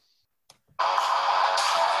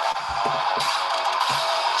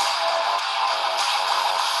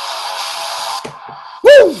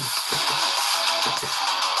Woo!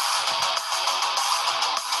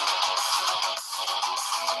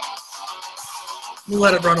 We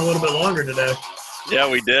let it run a little bit longer today. Yeah,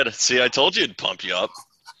 we did. See, I told you it'd pump you up.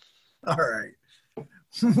 All right.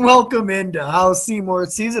 Welcome into How Seymour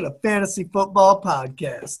Sees It, a fantasy football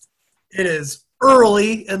podcast. It is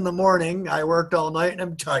early in the morning. I worked all night and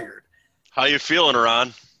I'm tired. How you feeling,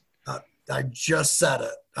 Ron? I just said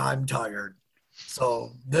it. I'm tired.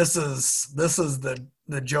 So this is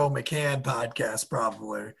the Joe McCann podcast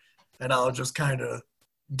probably, and I'll just kind of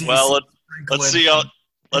Well, let's see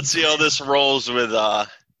how this rolls with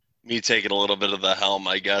me taking a little bit of the helm,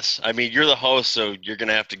 I guess. I mean, you're the host, so you're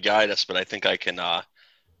gonna have to guide us, but I think I can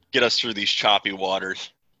get us through these choppy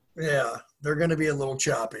waters. Yeah, they're going to be a little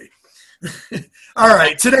choppy. All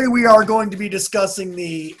right, today we are going to be discussing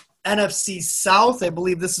the NFC South. I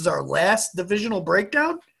believe this is our last divisional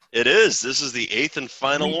breakdown. It is. This is the 8th and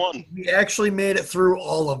final one. We actually made it through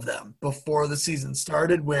all of them before the season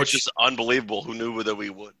started, Which is unbelievable. Who knew that we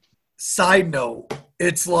would? Side note,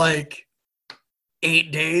 it's like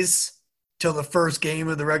 8 days till the first game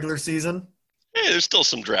of the regular season. Hey, there's still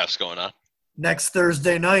some drafts going on. Next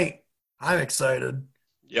Thursday night. I'm excited.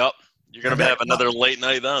 Yep. You're going to have another late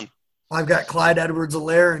night then. I've got Clyde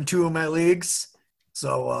Edwards-Helaire in 2 of my leagues.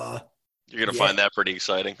 So you're going to find that pretty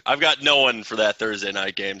exciting. I've got no one for that Thursday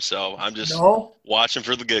night game, so I'm just watching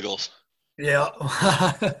for the giggles. Yeah.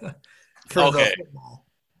 Okay.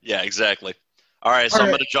 Yeah, exactly. All right, so I'm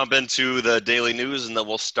going to jump into the daily news, and then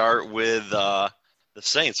we'll start with the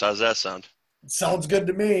Saints. How's that sound? Sounds good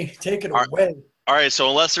to me. Take it away. All right, so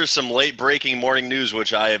unless there's some late-breaking morning news,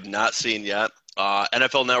 which I have not seen yet,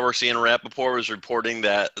 NFL Network's Ian Rappaport was reporting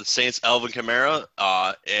that the Saints' Alvin Kamara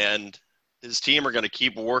and his team are going to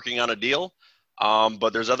keep working on a deal. But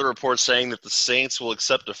there's other reports saying that the Saints will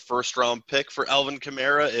accept a first-round pick for Alvin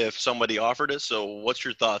Kamara if somebody offered it. So what's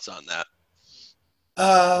your thoughts on that?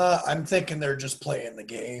 I'm thinking they're just playing the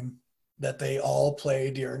game that they all play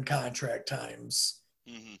during contract times.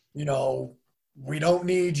 Mm-hmm. You know, we don't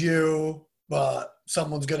need you, but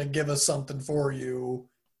someone's going to give us something for you.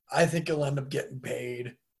 I think you'll end up getting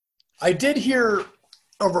paid. I did hear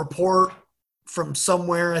a report from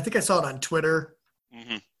somewhere. I think I saw it on Twitter.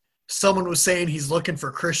 Mm-hmm. Someone was saying he's looking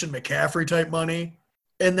for Christian McCaffrey type money,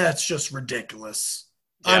 and that's just ridiculous.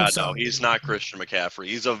 Yeah, no, he's not Christian McCaffrey.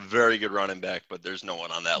 He's a very good running back, but there's no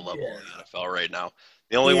one on that level in the NFL right now.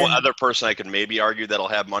 The only other person I could maybe argue that'll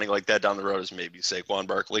have money like that down the road is maybe Saquon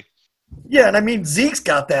Barkley. Yeah, and I mean, Zeke's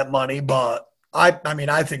got that money, but I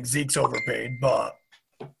think Zeke's overpaid, but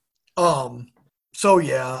so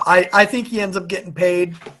yeah, I think he ends up getting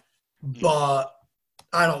paid, but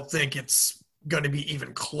I don't think it's going to be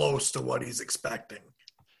even close to what he's expecting.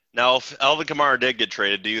 Now, if Alvin Kamara did get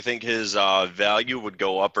traded, do you think his value would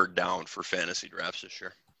go up or down for fantasy drafts this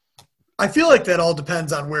year? I feel like that all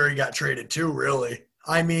depends on where he got traded to, really.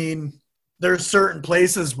 I mean, there's certain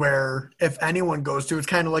places where if anyone goes to, it's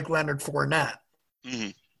kind of like Leonard Fournette. Mm-hmm.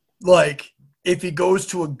 Like, if he goes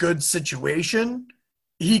to a good situation,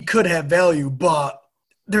 he could have value, but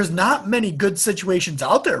there's not many good situations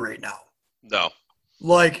out there right now. No.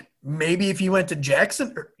 Like, maybe if he went to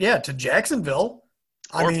Jacksonville.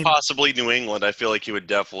 Or possibly New England. I feel like he would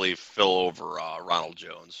definitely fill over Ronald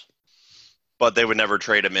Jones. But they would never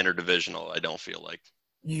trade him interdivisional, I don't feel like.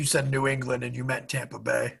 You said New England and you meant Tampa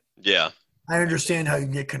Bay. Yeah. I understand how you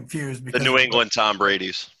get confused. Because the New England Tom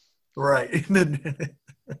Brady's. Right. The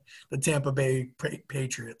Tampa Bay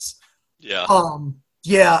Patriots. Yeah.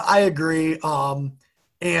 Yeah, I agree.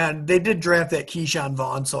 And they did draft that Keyshawn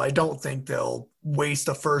Vaughn, so I don't think they'll waste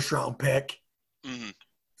a first-round pick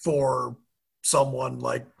for someone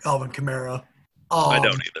like Alvin Kamara. I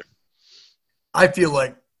don't either. I feel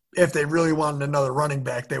like if they really wanted another running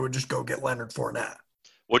back, they would just go get Leonard Fournette.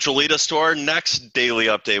 Which will lead us to our next daily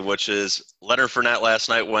update, which is Leonard Fournette last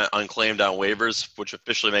night went unclaimed on waivers, which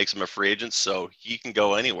officially makes him a free agent, so he can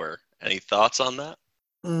go anywhere. Any thoughts on that?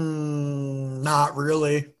 Not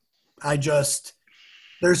really.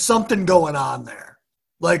 There's something going on there.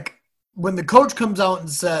 Like, when the coach comes out and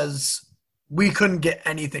says, we couldn't get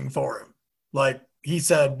anything for him. Like, he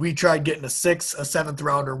said, we tried getting a 7th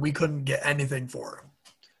rounder. We couldn't get anything for him.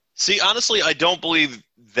 See, honestly, I don't believe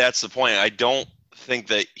that's the point. I don't think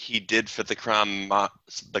that he did fit the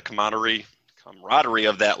camaraderie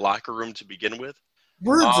of that locker room to begin with.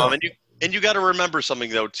 And you got to remember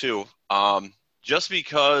something, though, too. Just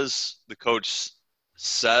because the coach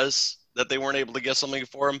says that they weren't able to get something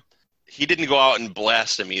for him, he didn't go out and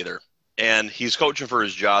blast him either. And he's coaching for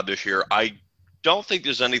his job this year. I don't think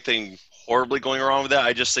there's anything horribly going wrong with that.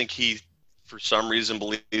 I just think he, for some reason,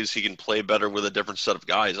 believes he can play better with a different set of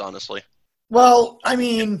guys, honestly. Well, I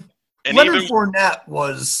mean, And Leonard even Fournette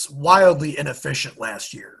was wildly inefficient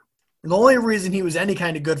last year. The only reason he was any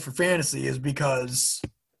kind of good for fantasy is because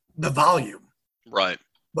the volume. right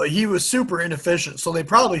But he was super inefficient, so they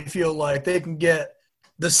probably feel like they can get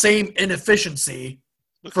the same inefficiency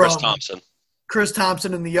with Chris from Thompson. Chris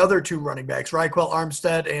Thompson and the other two running backs, Raquel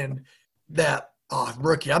Armstead and that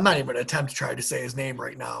rookie. I'm not even going to attempt to try to say his name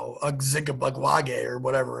right now, Zigabugwage or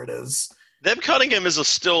whatever it is. Them cutting him is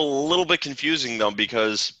still a little bit confusing though,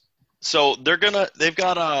 because they've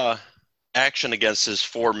got action against his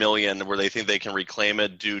 $4 million where they think they can reclaim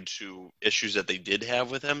it due to issues that they did have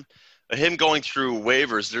with him. But him going through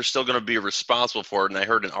waivers, they're still going to be responsible for it. And I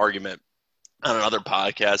heard an argument on another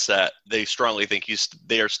podcast that they strongly think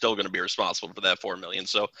they are still going to be responsible for that $4 million.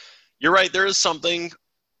 So you're right, there is something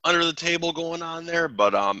under the table going on there,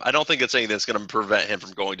 but I don't think it's anything that's going to prevent him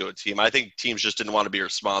from going to a team. I think teams just didn't want to be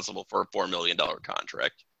responsible for a $4 million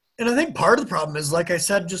contract. And I think part of the problem is, like I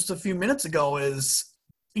said just a few minutes ago, is,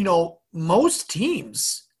 most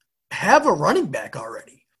teams have a running back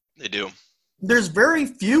already. They do. There's very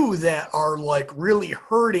few that are like really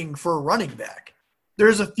hurting for a running back.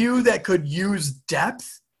 There's a few that could use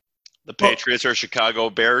depth. The Patriots or Chicago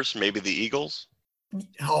Bears, maybe the Eagles.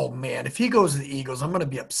 Oh, man, if he goes to the Eagles, I'm going to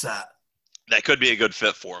be upset. That could be a good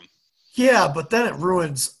fit for him. Yeah, but then it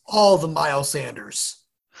ruins all the Miles Sanders.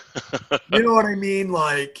 You know what I mean?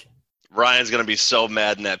 Like, Ryan's going to be so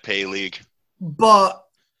mad in that pay league. But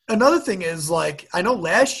another thing is, like, I know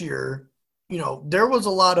last year, there was a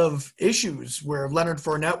lot of issues where Leonard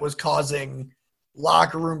Fournette was causing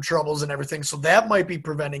locker room troubles and everything. So that might be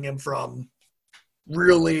preventing him from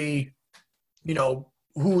really,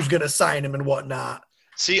 who's going to sign him and whatnot.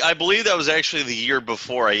 See, I believe that was actually the year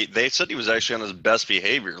before. They said he was actually on his best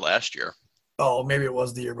behavior last year. Oh, maybe it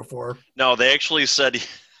was the year before. No, they actually said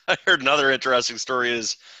 – I heard another interesting story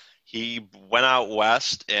is he went out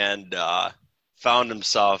west and found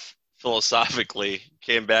himself philosophically,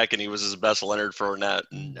 came back, and he was his best Leonard Fournette.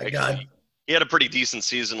 And actually, he had a pretty decent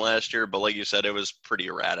season last year, but like you said, it was pretty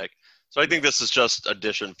erratic. So I think this is just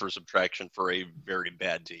addition for subtraction for a very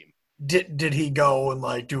bad team. Did he go and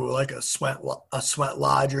like do like a sweat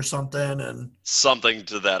lodge or something and something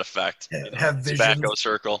to that effect? Have visions. Tobacco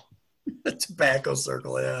circle. Tobacco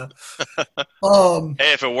circle, yeah.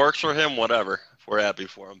 Hey, if it works for him, whatever. We're happy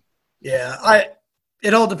for him. Yeah,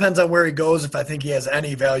 it all depends on where he goes. If I think he has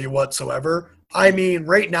any value whatsoever. I mean,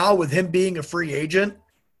 right now with him being a free agent,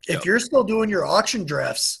 if you're still doing your auction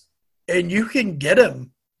drafts and you can get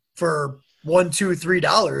him for $1, $2,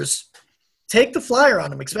 $3, take the flyer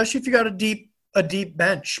on him, especially if you got a deep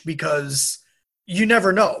bench, because you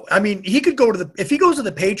never know. I mean, he could go if he goes to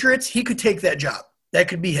the Patriots, he could take that job. That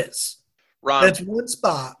could be his. Ron, that's one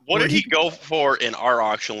spot. What did he go for in our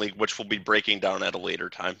auction league, which we'll be breaking down at a later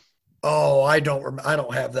time? Oh, I don't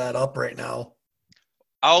have that up right now.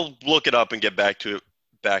 I'll look it up and get back to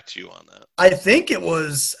you on that. I think it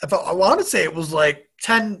was, I want to say it was like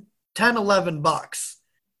 $10, $11.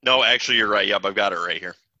 No, actually, you're right. Yep, I've got it right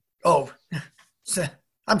here. Oh,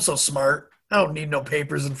 I'm so smart. I don't need no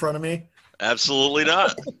papers in front of me. Absolutely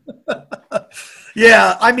not.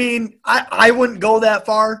 Yeah, I mean, I wouldn't go that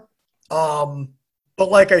far. But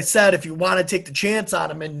like I said, if you want to take the chance on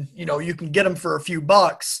him and, you can get him for a few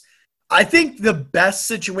bucks, I think the best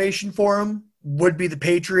situation for him would be the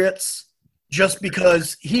Patriots, just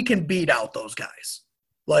because he can beat out those guys.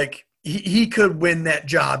 Like, he could win that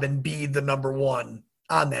job and be the number one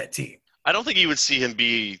on that team. I don't think you would see him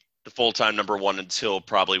be the full-time number one until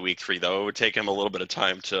probably week 3, though. It would take him a little bit of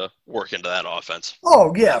time to work into that offense.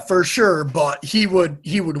 Oh, yeah, for sure, but he would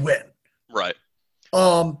win. Right.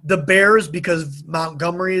 The Bears, because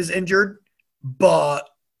Montgomery is injured, but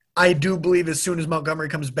I do believe as soon as Montgomery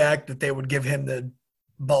comes back that they would give him the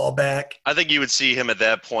ball back. I think you would see him at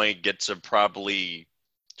that point get to probably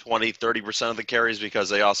 20-30% of the carries, because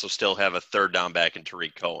they also still have a third down back in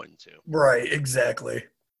Tariq Cohen, too. Right, exactly.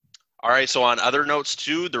 All right, so on other notes,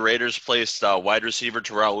 too, the Raiders placed wide receiver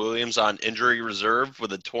Terrell Williams on injury reserve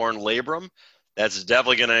with a torn labrum. That's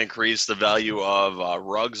definitely going to increase the value of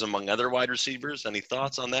Ruggs among other wide receivers. Any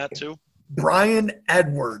thoughts on that, too? Bryan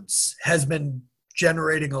Edwards has been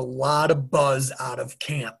generating a lot of buzz out of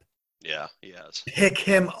camp. Yeah, he has. Pick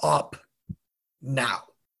him up now.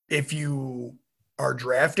 If you are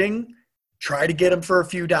drafting, try to get him for a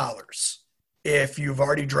few dollars. If you've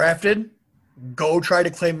already drafted, go try to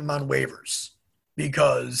claim him on waivers,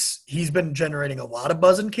 because he's been generating a lot of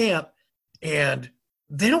buzz in camp, and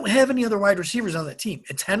they don't have any other wide receivers on that team.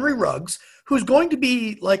 It's Henry Ruggs, who's going to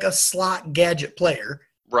be like a slot gadget player.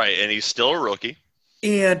 Right, and he's still a rookie.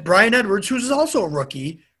 And Brian Edwards, who's also a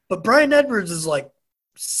rookie, but Brian Edwards is like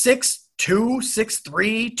 6'2",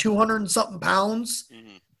 6'3", 200 and something pounds.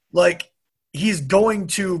 Mm-hmm. Like, he's going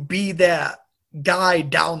to be that guy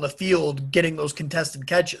down the field getting those contested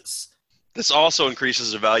catches. This also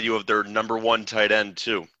increases the value of their number one tight end,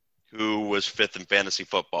 too, who was fifth in fantasy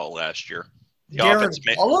football last year. Darren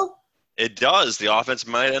Waller? It does. The offense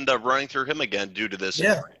might end up running through him again due to this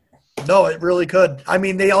injury. No, it really could. I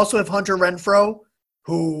mean, they also have Hunter Renfrow,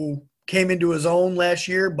 who came into his own last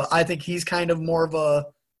year, but I think he's kind of more of a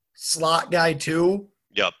slot guy too.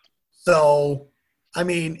 Yep. So, I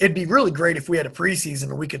mean, it'd be really great if we had a preseason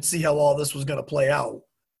and we could see how all this was going to play out.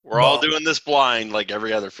 We're all doing this blind like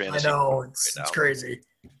every other fantasy. I know. It's crazy.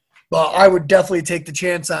 But I would definitely take the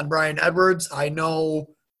chance on Brian Edwards. I know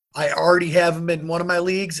I already have him in one of my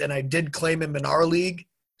leagues, and I did claim him in our league.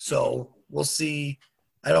 So we'll see.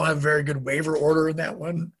 I don't have a very good waiver order in that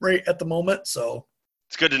one right at the moment. So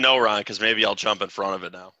it's good to know, Ron, because maybe I'll jump in front of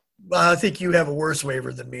it now. I think you have a worse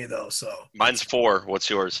waiver than me, though. So mine's 4. What's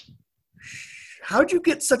yours? How'd you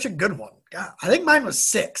get such a good one? God, I think mine was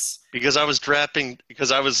 6. Because I was picking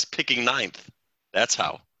 9th. That's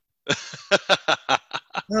how. That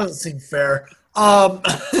doesn't seem fair. All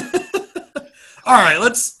right,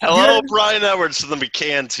 let's. Hello, Brian Edwards to the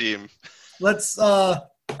McCann team. Let's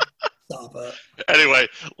stop it. Anyway,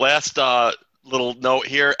 last little note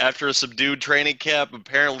here. After a subdued training camp,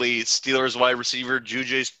 apparently Steelers wide receiver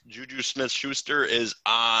Juju Smith-Schuster is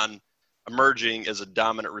emerging as a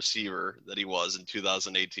dominant receiver that he was in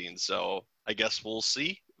 2018. So I guess we'll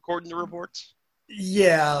see, according to reports.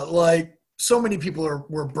 Yeah, like so many people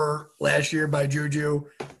were burnt last year by Juju.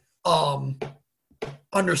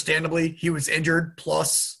 Understandably, he was injured.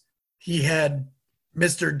 Plus, he had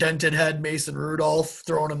Mr. Dented Head Mason Rudolph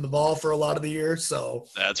throwing him the ball for a lot of the year. So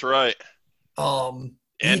that's right. And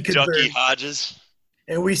Ducky Hodges.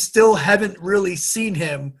 And we still haven't really seen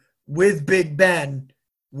him with Big Ben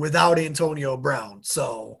without Antonio Brown.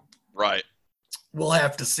 So right. We'll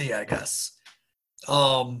have to see, I guess.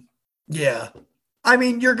 Yeah. I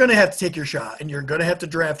mean, you're going to have to take your shot, and you're going to have to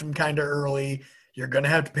draft him kind of early. You're going to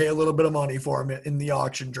have to pay a little bit of money for him in the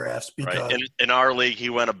auction drafts. Because right. In our league, he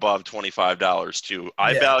went above $25 too.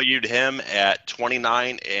 I valued him at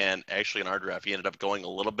 $29, and actually in our draft, he ended up going a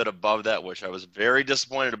little bit above that, which I was very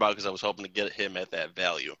disappointed about because I was hoping to get him at that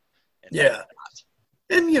value. And,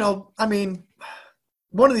 I mean,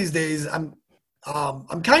 one of these days, I'm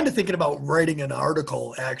kind of thinking about writing an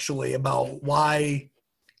article, actually, about why –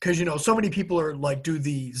 because, so many people are like do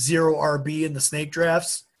the 0 RB in the snake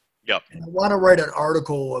drafts. Yep. And I want to write an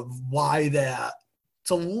article of why that it's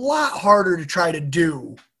a lot harder to try to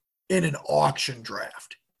do in an auction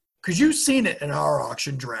draft. Because you've seen it in our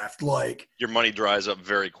auction draft. Like your money dries up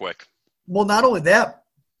very quick. Well, not only that,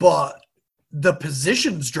 but the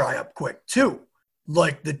positions dry up quick too.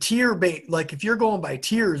 Like the tier like if you're going by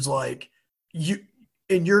tiers, like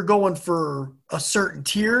you're going for a certain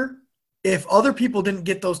tier. If other people didn't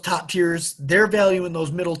get those top tiers, they're valuing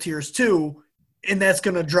those middle tiers too, and that's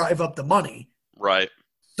going to drive up the money. Right.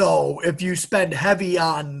 So if you spend heavy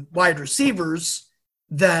on wide receivers,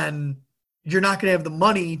 then you're not going to have the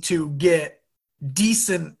money to get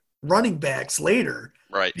decent running backs later.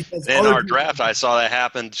 Right. In our draft, I saw that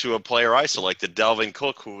happen to a player I selected, Dalvin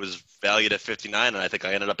Cook, who was valued at 59, and I think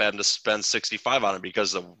I ended up having to spend 65 on him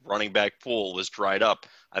because the running back pool was dried up.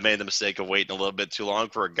 I made the mistake of waiting a little bit too long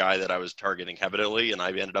for a guy that I was targeting heavily, and I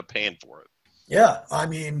ended up paying for it. Yeah, I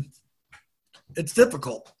mean, it's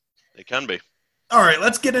difficult. It can be. All right,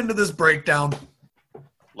 let's get into this breakdown.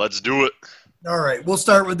 Let's do it. All right, we'll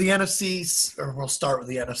start with the NFC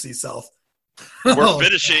South. We're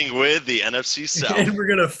finishing with the NFC South. And we're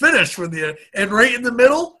going to finish with and right in the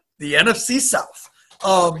middle, the NFC South.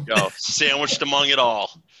 Sandwiched among it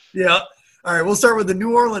all. Yeah. All right, we'll start with the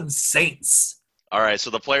New Orleans Saints. All right, so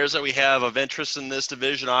the players that we have of interest in this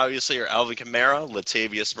division, obviously, are Alvin Kamara,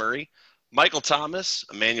 Latavius Murray, Michael Thomas,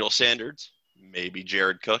 Emmanuel Sanders, maybe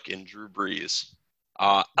Jared Cook, and Drew Brees.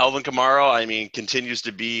 Alvin Kamara, continues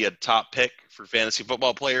to be a top pick for fantasy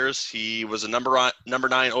football players. He was a number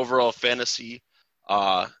 9 overall fantasy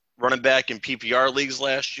running back in PPR leagues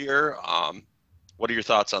last year. What are your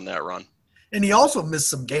thoughts on that, Ron? And he also missed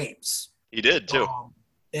some games. He did, too.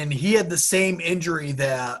 And he had the same injury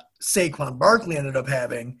that Saquon Barkley ended up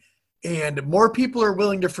having. And more people are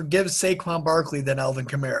willing to forgive Saquon Barkley than Alvin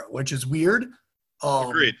Kamara, which is weird.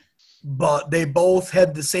 Agreed. But they both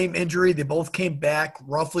had the same injury. They both came back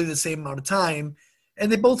roughly the same amount of time.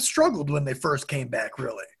 And they both struggled when they first came back,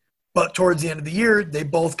 really. But towards the end of the year, they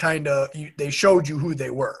both they showed you who they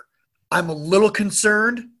were. I'm a little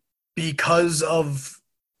concerned because of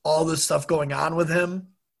all this stuff going on with him,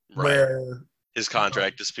 Right. where His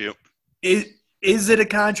contract dispute. is it a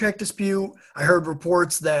contract dispute? I heard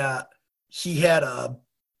reports that he had a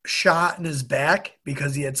shot in his back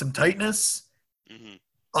because he had some tightness.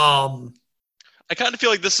 Um, I kind of feel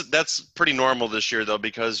like that's pretty normal this year, though,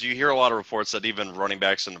 because you hear a lot of reports that even running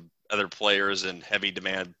backs and other players in heavy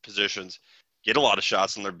demand positions get a lot of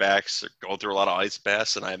shots in their backs. They're going through a lot of ice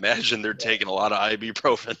baths, and I imagine they're taking a lot of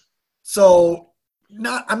ibuprofen. so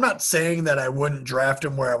I'm not saying that I wouldn't draft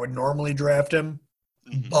him where I would normally draft him,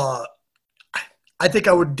 but I think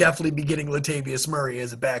I would definitely be getting Latavius Murray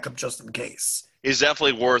as a backup just in case. He's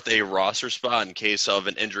definitely worth a roster spot in case of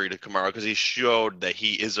an injury to Kamara because he showed that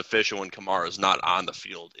he is efficient when Kamara is not on the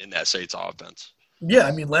field in that Saints offense. Yeah,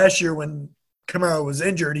 I mean, last year when Kamara was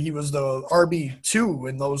injured, he was the RB2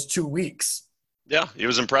 in those 2 weeks. Yeah, he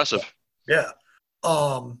was impressive. Yeah.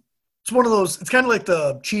 It's one of those, it's kind of like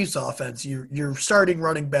the Chiefs offense. Your starting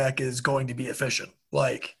running back is going to be efficient.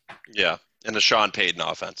 Yeah, and the Sean Payton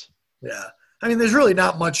offense. Yeah. I mean, there's really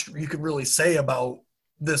not much you can really say about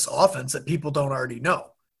this offense that people don't already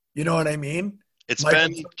know. You know what I mean? It's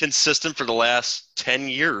been consistent for the last 10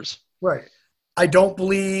 years. Right. I don't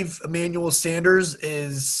believe Emmanuel Sanders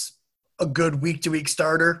is a good week-to-week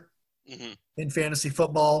starter in fantasy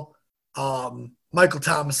football. Michael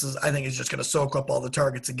Thomas I think, is just going to soak up all the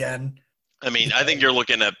targets again. I mean, I think you're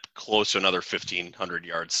looking at close to another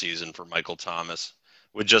 1,500-yard season for Michael Thomas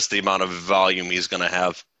with just the amount of volume he's going to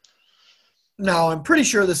have. Now, I'm pretty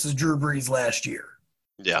sure this is Drew Brees last year.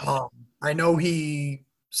 Yeah. I know he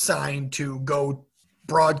signed to go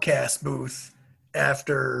broadcast booth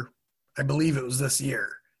after, I believe it was this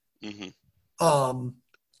year.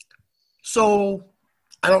 So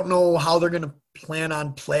I don't know how they're going to plan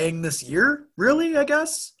on playing this year, really, I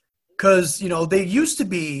guess. Because, they used to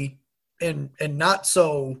be, and not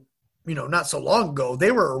so long ago,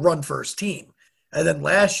 they were a run-first team. And then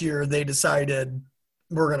last year they decided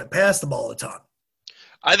we're going to pass the ball a ton.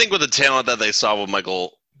 I think with the talent that they saw with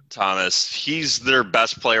Michael Thomas, he's their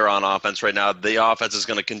best player on offense right now. The offense is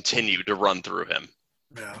going to continue to run through him.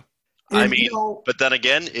 Yeah. I mean, but then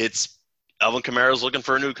again, it's Alvin Kamara's looking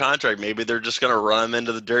for a new contract. Maybe they're just going to run him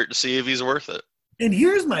into the dirt to see if he's worth it. And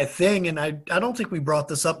here's my thing, and I don't think we brought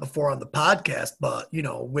this up before on the podcast, but,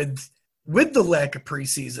 with the lack of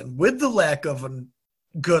preseason, with the lack of a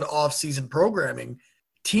good off-season programming,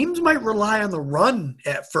 teams might rely on the run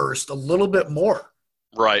at first a little bit more.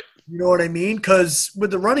 Right. You know what I mean? Because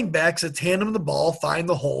with the running backs, it's hand them the ball, find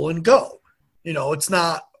the hole, and go. It's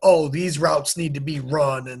not, these routes need to be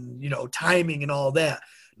run and, timing and all that.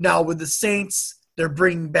 Now, with the Saints, they're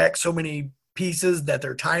bringing back so many pieces that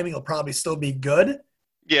their timing will probably still be good.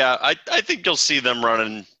 Yeah, I think you'll see them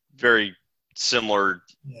running very similar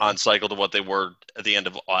on cycle to what they were at the end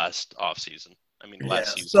of last offseason.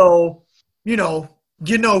 Last season. So, you know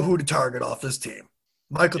who to target off this team.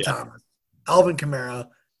 Michael Thomas, Alvin Kamara.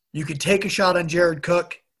 You could take a shot on Jared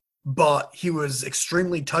Cook, but he was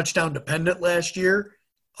extremely touchdown dependent last year.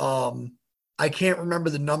 I can't remember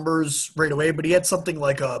the numbers right away, but he had something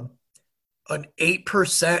like an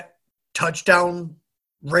 8% touchdown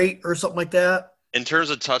rate or something like that. In terms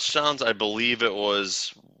of touchdowns, I believe it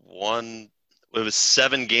was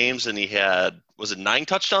 7 games and he had, was it 9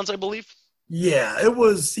 touchdowns, I believe? Yeah, it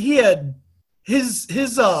was. He had his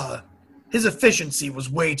efficiency was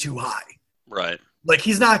way too high. Right.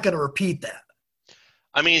 He's not going to repeat that.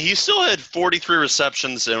 He still had 43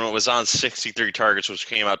 receptions and it was on 63 targets, which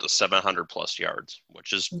came out to 700-plus yards,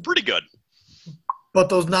 which is pretty good. But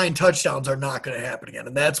those 9 touchdowns are not going to happen again,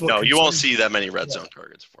 and that's what. No, you won't see that many red zone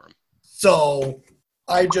targets for him. So,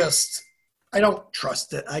 I don't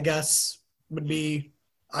trust it. I guess would be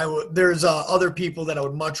There's other people that I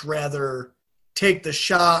would much rather take the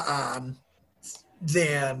shot on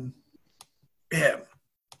than him.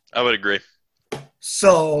 I would agree.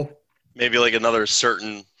 So maybe another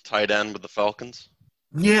certain tight end with the Falcons.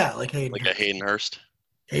 Yeah, like Hayden. Like a Hayden Hurst.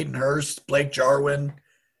 Hayden Hurst, Blake Jarwin.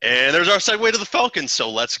 And there's our segue to the Falcons, so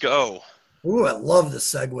let's go. Ooh, I love the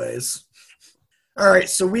segues. All right,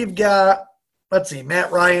 so we've got,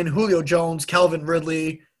 Matt Ryan, Julio Jones, Calvin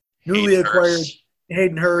Ridley, newly acquired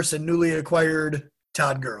Hayden Hurst, and newly acquired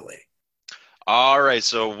Todd Gurley. All right,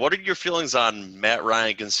 so what are your feelings on Matt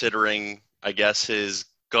Ryan considering, I guess, his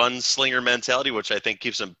gunslinger mentality, which I think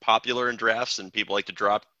keeps him popular in drafts and people like to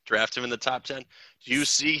draft him in the top 10? Do you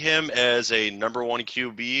see him as a number 1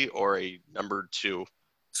 QB or a number 2?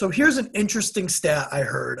 So here's an interesting stat I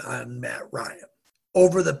heard on Matt Ryan.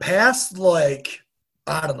 Over the past,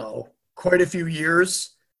 quite a few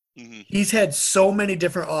years, he's had so many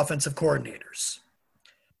different offensive coordinators.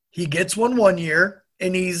 He gets one year,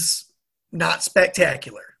 and he's not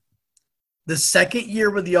spectacular. The second year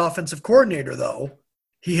with the offensive coordinator, though,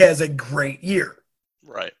 he has a great year.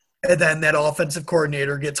 Right. And then that offensive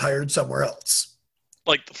coordinator gets hired somewhere else.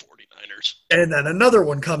 Like the 49ers. And then another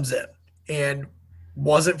one comes in and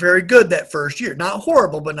wasn't very good that first year. Not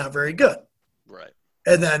horrible, but not very good. Right.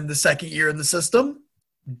 And then the second year in the system,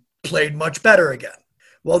 played much better again.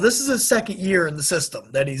 Well, this is his second year in the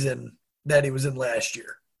system that he was in last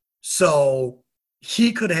year. So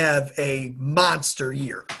he could have a monster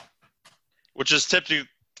year. Which is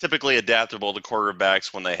typically adaptable to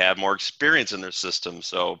quarterbacks when they have more experience in their system.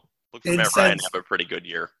 So look for Matt Ryan to have a pretty good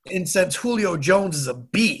year. And since Julio Jones is a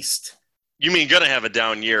beast. You mean going to have a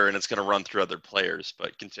down year and it's going to run through other players,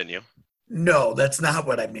 but continue. No, that's not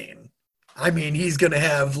what I mean. I mean, he's going to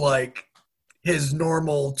have like his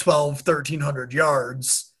normal 1,300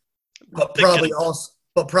 yards, but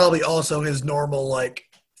probably also his normal like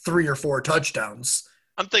 3 or 4 touchdowns.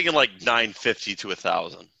 I'm thinking like 950 to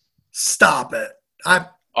 1,000. Stop it.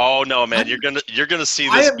 Oh no, man! You're gonna see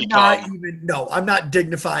this I'm not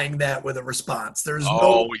dignifying that with a response.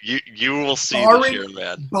 You will see this year,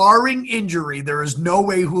 man. Barring injury, there is no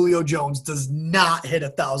way Julio Jones does not hit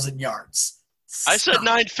 1,000 yards. I said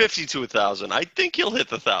 950 to 1,000. I think he'll hit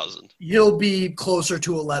the 1,000. He'll be closer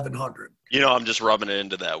to 1,100. I'm just rubbing it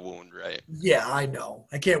into that wound, right? Yeah, I know.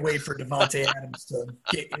 I can't wait for Devontae Adams to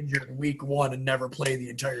get injured in week 1 and never play the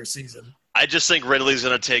entire season. I just think Ridley's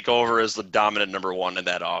going to take over as the dominant number 1 in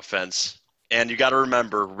that offense. And you got to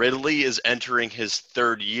remember, Ridley is entering his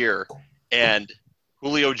 3rd year, and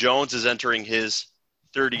Julio Jones is entering his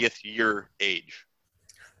 30th year age.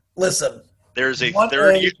 Listen, there's a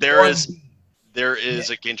there is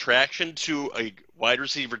a contraction to a wide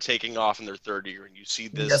receiver taking off in their 3rd year, and you see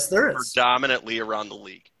this predominantly around the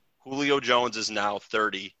league. Julio Jones is now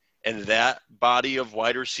 30, and that body of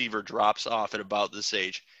wide receiver drops off at about this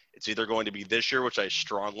age. It's either going to be this year, which I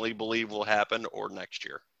strongly believe will happen, or next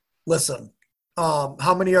year. Listen,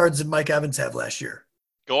 how many yards did Mike Evans have last year?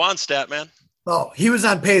 Go on, Statman. Oh, he was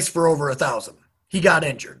on pace for over 1,000. He got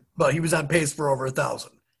injured, but he was on pace for over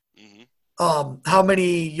 1,000. Mm-hmm. How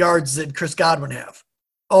many yards did Chris Godwin have?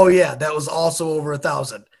 Oh, yeah, that was also over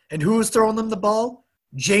 1,000. And who was throwing them the ball?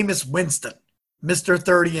 Jameis Winston, Mr.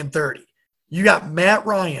 30 and 30. You got Matt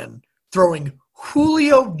Ryan throwing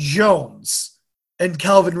Julio Jones and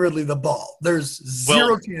Calvin Ridley the ball. There's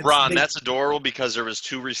zero chance. Ron, that's adorable because there was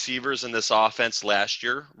 2 receivers in this offense last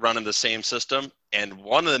year running the same system, and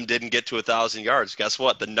one of them didn't get to 1,000 yards. Guess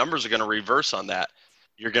what? The numbers are going to reverse on that.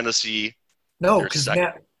 You're going to see – No, because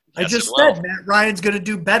Matt Ryan's going to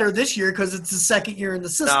do better this year because it's his 2nd year in the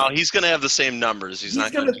system. No, he's going to have the same numbers. He's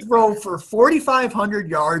not going to throw for 4,500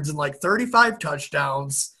 yards and like 35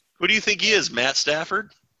 touchdowns. Who do you think he is, Matt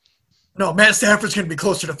Stafford? No, Matt Stafford's going to be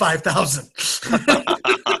closer to 5,000.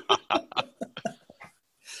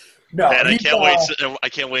 No, man, I can't wait. I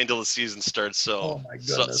can't wait until the season starts. So,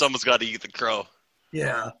 someone's got to eat the crow.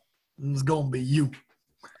 Yeah, it's going to be you.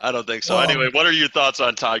 I don't think so. Anyway, what are your thoughts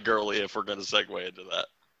on Todd Gurley? If we're going to segue into that,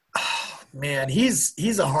 man,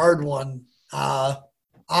 he's a hard one.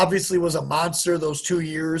 Obviously, was a monster those 2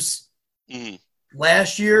 years. Mm.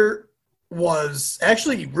 Last year was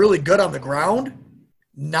actually really good on the ground.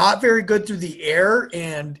 Not very good through the air,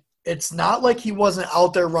 and it's not like he wasn't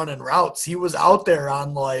out there running routes. He was out there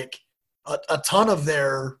on like a ton of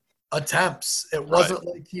their attempts. It wasn't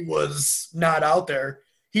like he was not out there.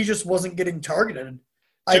 He just wasn't getting targeted.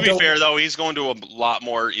 To be fair, though, he's going to a lot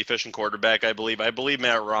more efficient quarterback, I believe. I believe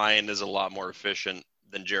Matt Ryan is a lot more efficient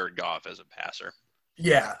than Jared Goff as a passer.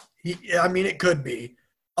 Yeah, it could be.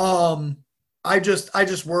 I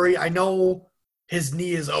just worry. I know his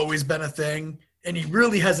knee has always been a thing. And he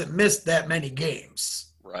really hasn't missed that many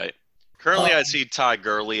games. Right. Currently, I see Todd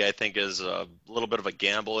Gurley, I think, is a little bit of a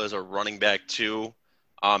gamble as a running back 2.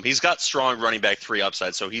 He's got strong running back 3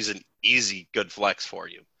 upside, so he's an easy, good flex for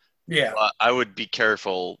you. Yeah. But I would be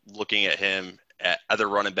careful looking at him at other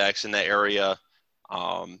running backs in that area.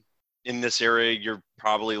 In this area, you're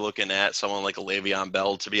probably looking at someone like a Le'Veon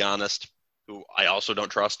Bell, to be honest, who I also don't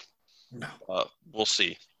trust. No. We'll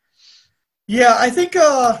see. Yeah, I think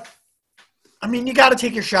you got to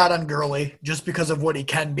take your shot on Gurley just because of what he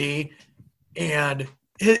can be. And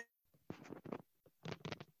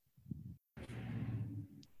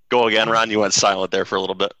Go again, Ron. You went silent there for a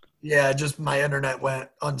little bit. Yeah, just my internet went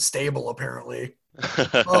unstable, apparently.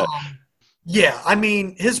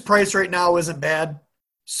 His price right now isn't bad.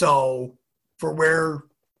 So for where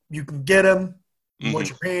you can get him, what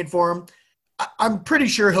you're paying for him, I'm pretty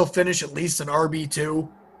sure he'll finish at least an RB2.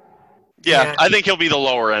 Yeah, I think he'll be the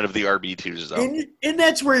lower end of the RB2s, though. And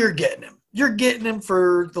that's where you're getting him. You're getting him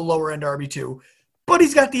for the lower end RB2. But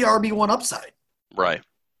he's got the RB1 upside. Right.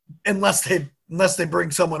 unless they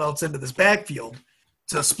bring someone else into this backfield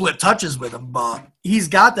to split touches with him. But he's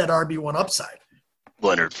got that RB1 upside.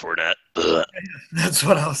 Leonard Fournette. Ugh. That's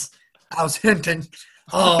what I was hinting.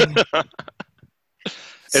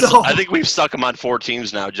 So I think we've stuck him on 4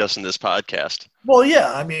 teams now just in this podcast. well,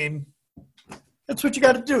 yeah, I mean, that's what you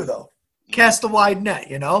got to do though. Cast a wide net,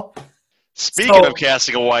 you know. Speaking of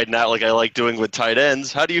casting a wide net, like I like doing with tight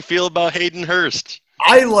ends, how do you feel about Hayden Hurst?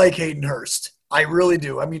 I like Hayden Hurst. I really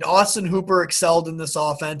do. I mean, Austin Hooper excelled in this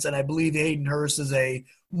offense, and I believe Hayden Hurst is a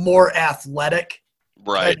more athletic.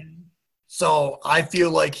 Right. So I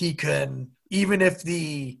feel like he can, even if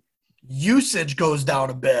the usage goes down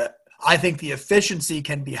a bit, I think the efficiency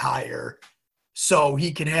can be higher. So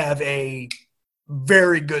he can have a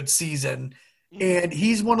very good season. And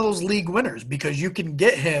he's one of those league winners because you can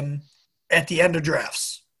get him at the end of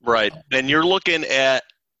drafts. Right. And you're looking at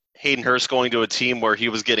Hayden Hurst going to a team where he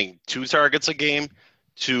was getting 2 targets a game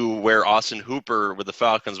to where Austin Hooper with the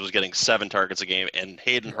Falcons was getting 7 targets a game. And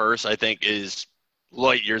Hayden Hurst, I think, is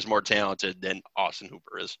light years more talented than Austin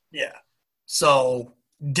Hooper is. Yeah. So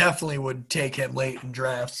definitely would take him late in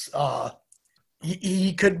drafts.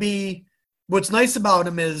 He could be – what's nice about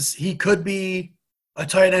him is he could be a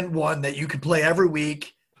tight end 1 that you could play every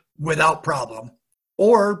week without problem.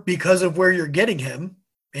 Or because of where you're getting him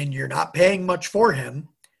and you're not paying much for him,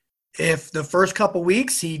 if the first couple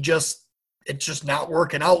weeks it's just not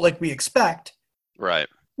working out like we expect. Right.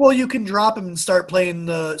 Well, you can drop him and start playing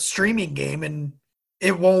the streaming game and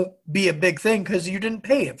it won't be a big thing because you didn't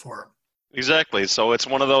pay it for him. Exactly. So it's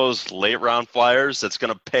one of those late round flyers that's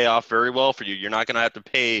going to pay off very well for you. You're not going to have to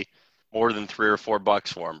pay more than $3 or $4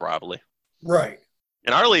 for him, probably. Right.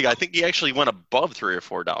 In our league, I think he actually went above $3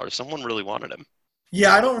 or $4. Someone really wanted him.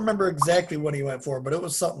 Yeah, I don't remember exactly what he went for, but it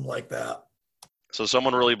was something like that. So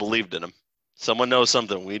someone really believed in him. Someone knows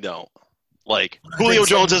something we don't. Like, Julio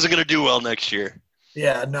Jones isn't going to do well next year.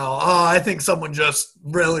 Yeah, no. I think someone just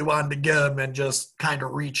really wanted to get him and just kind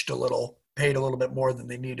of reached a little, paid a little bit more than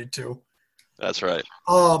they needed to. That's right.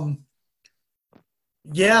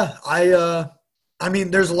 Yeah, I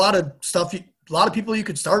mean, there's a lot of stuff, a lot of people you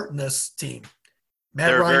could start in this team.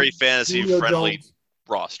 They're Ryan, very fantasy-friendly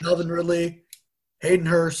roster. Calvin Ridley, Hayden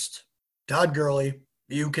Hurst, Todd Gurley.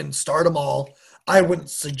 You can start them all. I wouldn't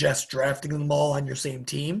suggest drafting them all on your same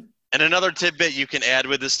team. And another tidbit you can add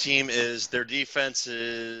with this team is their defense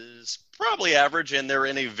is probably average, and they're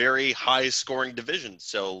in a very high-scoring division.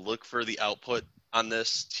 So look for the output on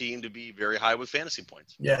this team to be very high with fantasy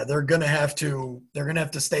points. Yeah, they're gonna have to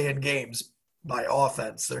stay in games by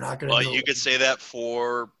offense. They're not gonna. Well, you could say that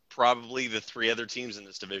for probably the 3 other teams in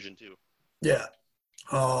this division too. Yeah.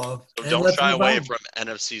 So don't shy away from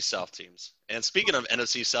NFC South teams. And speaking of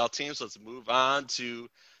NFC South teams, let's move on to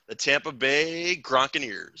the Tampa Bay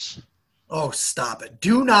Gronkaneers. Oh, stop it.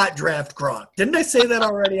 Do not draft Gronk. Didn't I say that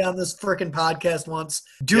already on this freaking podcast once?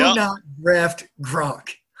 Do not draft Gronk.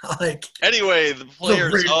 Anyway, the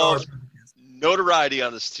players of notoriety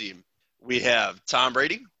on this team. We have Tom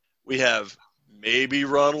Brady. We have maybe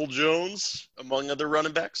Ronald Jones, among other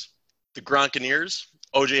running backs. The Gronkaneers,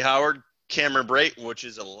 O.J. Howard, Cameron Brate, which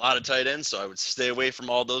is a lot of tight ends, so I would stay away from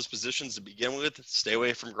all those positions to begin with. Stay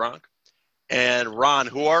away from Gronk. And Ron,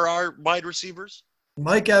 who are our wide receivers?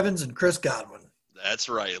 Mike Evans and Chris Godwin. That's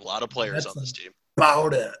right. A lot of players on this team.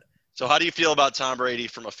 About it. So how do you feel about Tom Brady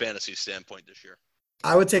from a fantasy standpoint this year?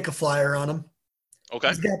 I would take a flyer on him. Okay.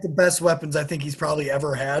 He's got the best weapons I think he's probably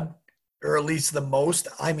ever had, or at least the most.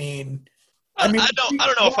 I don't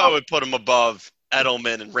know if I would put him above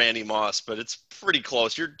Edelman and Randy Moss, but it's pretty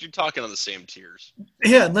close. You're talking on the same tiers.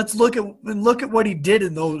 Yeah, and let's look at what he did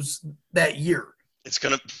in that year.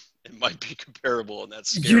 It might be comparable, and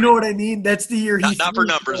that's scary. You know what I mean? That's the year not for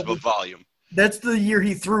numbers, but volume. That's the year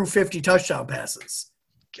he threw 50 touchdown passes.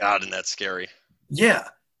 God, and that's scary. Yeah,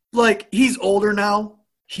 he's older now.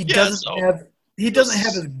 He doesn't have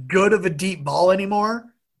as good of a deep ball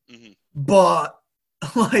anymore. Mm-hmm. But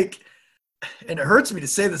and it hurts me to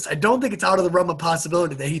say this, I don't think it's out of the realm of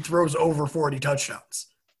possibility that he throws over 40 touchdowns.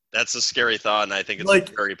 That's a scary thought, and I think it's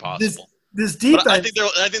very possible. This defense, but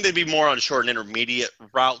I think they'd be more on short and intermediate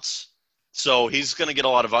routes. So he's going to get a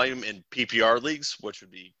lot of volume in PPR leagues, which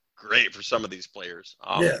would be great for some of these players.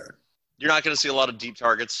 You're not going to see a lot of deep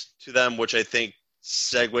targets to them, which I think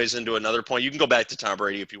segues into another point. You can go back to Tom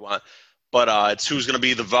Brady if you want, but it's who's going to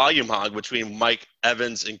be the volume hog between Mike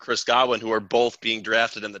Evans and Chris Godwin, who are both being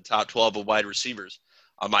drafted in the top 12 of wide receivers.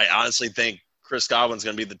 I honestly think Chris Godwin's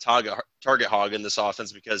going to be the target hog in this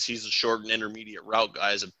offense because he's a short and intermediate route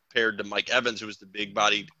guy as compared to Mike Evans, who is the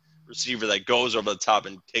big-bodied receiver that goes over the top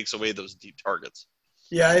and takes away those deep targets.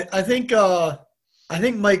 Yeah, I think I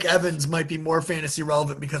think Mike Evans might be more fantasy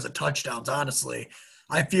relevant because of touchdowns, honestly.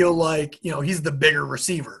 I feel like, he's the bigger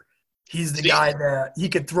receiver. He's the See, guy that he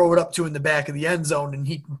could throw it up to in the back of the end zone and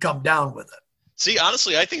he can come down with it. See,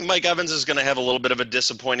 honestly, I think Mike Evans is going to have a little bit of a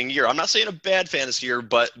disappointing year. I'm not saying a bad fantasy year,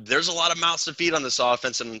 but there's a lot of mouths to feed on this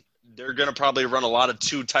offense, and they're going to probably run a lot of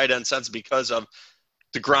 2 tight end sets because of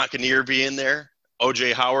the Gronkanier being there,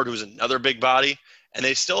 O.J. Howard, who's another big body, and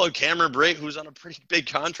they still have Cameron Brate, who's on a pretty big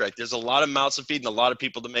contract. There's a lot of mouths to feed and a lot of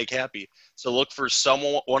people to make happy. So look for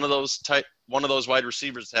one of those wide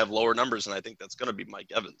receivers to have lower numbers, and I think that's going to be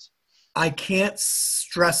Mike Evans. I can't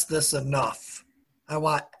stress this enough. I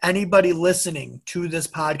want anybody listening to this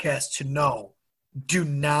podcast to know, do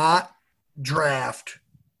not draft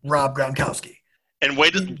Rob Gronkowski. And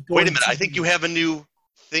wait a minute. I think you have a new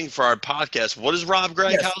thing for our podcast. What is Rob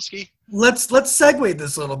Gronkowski? Yes. Let's segue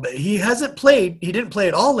this a little bit. He hasn't played. He didn't play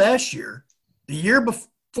at all last year. The year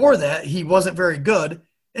before that, he wasn't very good.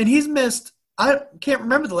 And he's missed – I can't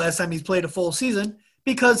remember the last time he's played a full season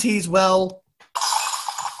because he's,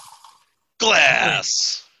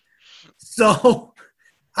 glass. So –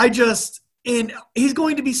 and he's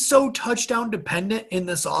going to be so touchdown dependent in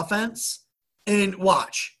this offense. And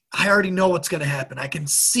watch, I already know what's going to happen. I can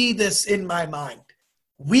see this in my mind.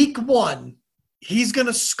 Week 1, he's going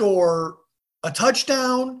to score a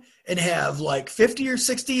touchdown and have like 50 or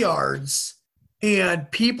 60 yards, and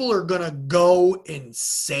people are going to go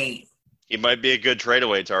insane. He might be a good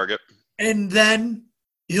tradeaway target. And then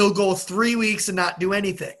he'll go 3 weeks and not do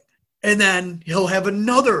anything. And then he'll have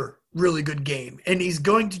another really good game. And he's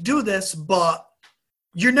going to do this, but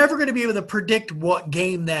you're never going to be able to predict what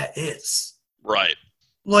game that is. Right.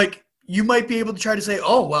 Like, you might be able to try to say,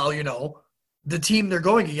 oh, well, the team they're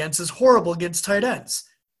going against is horrible against tight ends.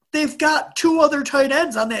 They've got 2 other tight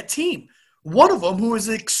ends on that team. One of them who is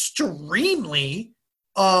extremely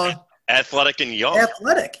athletic and young.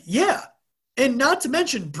 Athletic, yeah. And not to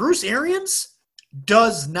mention, Bruce Arians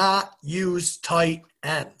does not use tight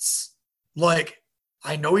ends. Like,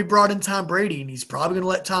 I know he brought in Tom Brady, and he's probably going to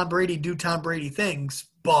let Tom Brady do Tom Brady things,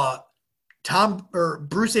 but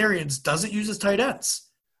Bruce Arians doesn't use his tight ends.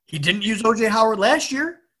 He didn't use O.J. Howard last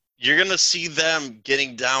year. You're going to see them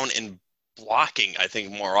getting down and blocking, I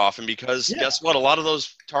think, more often because guess what? A lot of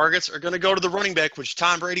those targets are going to go to the running back, which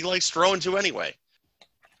Tom Brady likes throwing to anyway.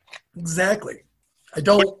 Exactly. I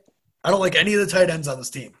don't like any of the tight ends on this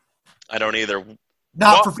team. I don't either.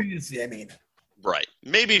 Not for fantasy, I mean. Right.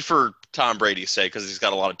 Maybe for Tom Brady's sake because he's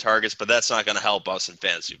got a lot of targets, but that's not going to help us in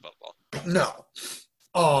fantasy football. No.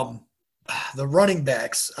 The running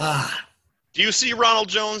backs. Do you see Ronald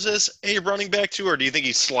Jones as a running back too, or do you think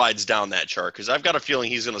he slides down that chart? Because I've got a feeling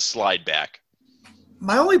he's going to slide back.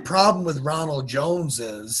 My only problem with Ronald Jones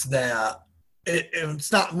is that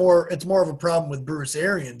it's more of a problem with Bruce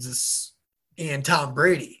Arians and Tom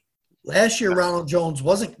Brady. Last year, Ronald Jones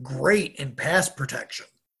wasn't great in pass protection.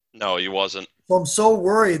 No, he wasn't. So I'm so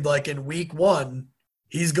worried, like in week 1,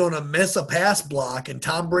 he's going to miss a pass block and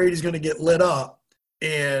Tom Brady's going to get lit up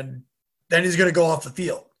and then he's going to go off the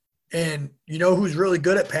field. And you know who's really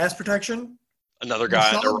good at pass protection? Another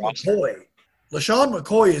guy on the roster. LaShawn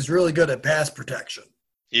McCoy is really good at pass protection.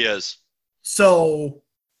 He is. So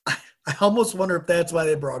I almost wonder if that's why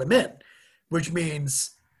they brought him in, which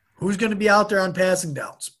means who's going to be out there on passing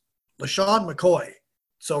downs? LaShawn McCoy.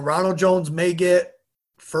 So Ronald Jones may get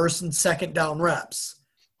first and second down reps.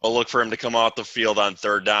 I'll look for him to come off the field on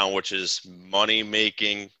third down, which is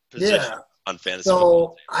money-making position on fantasy.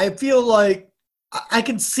 So I feel like I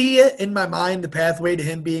can see it in my mind, the pathway to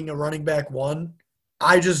him being a running back 1.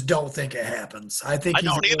 I just don't think it happens. I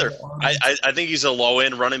don't either. I think he's a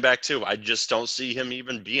low-end running back 2. I just don't see him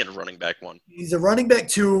even being a running back 1. He's a running back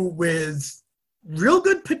 2 with real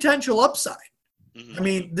good potential upside. Mm-hmm. I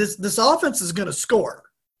mean, this offense is going to score.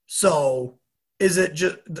 So is it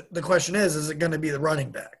just the question is it going to be the running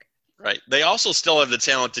back? Right. They also still have the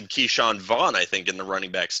talented Keyshawn Vaughn, I think, in the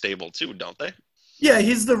running back stable too, don't they? Yeah,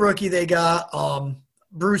 he's the rookie they got.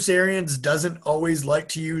 Bruce Arians doesn't always like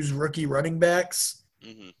to use rookie running backs.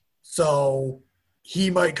 Mm-hmm. So he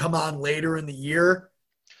might come on later in the year.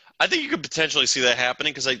 I think you could potentially see that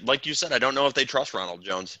happening because, like you said, I don't know if they trust Ronald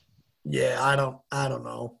Jones. Yeah, I don't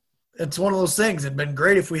know. It's one of those things. It'd been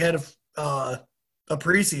great if we had a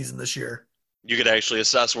preseason this year. You could actually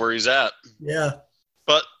assess where he's at. Yeah.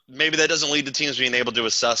 But maybe that doesn't lead to teams being able to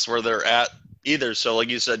assess where they're at either. So like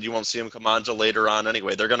you said, you won't see them come on until later on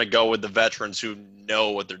anyway. They're going to go with the veterans who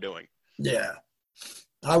know what they're doing. Yeah,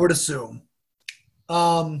 I would assume.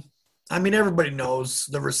 I mean, everybody knows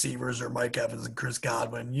the receivers are Mike Evans and Chris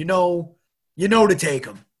Godwin. You know to take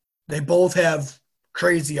them. They both have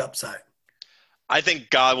crazy upside. I think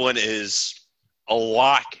Godwin is a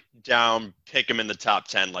lockdown pick him in the top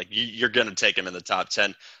 10. Like you're going to take him in the top 10.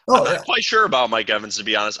 I'm Oh, not yeah. quite sure about Mike Evans, to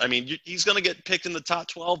be honest. I mean, he's going to get picked in the top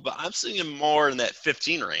 12, but I'm seeing him more in that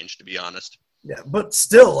 15 range, to be honest. Yeah, but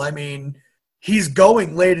still, I mean, he's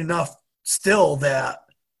going late enough still that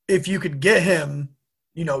if you could get him,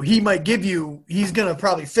 he might give you – he's going to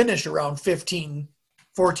probably finish around 15,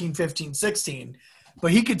 14, 15, 16,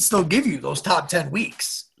 but he could still give you those top 10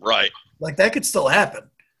 weeks. Right. Like, that could still happen.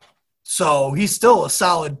 So he's still a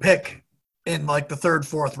solid pick in, like, the third,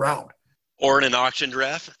 fourth round. Or in an auction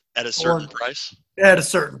draft at a certain price. At a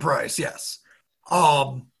certain price, yes.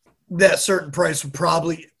 That certain price would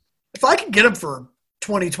probably – if I could get him for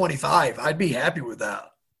 2025, I'd be happy with that.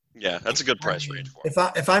 Yeah, that's a good price range for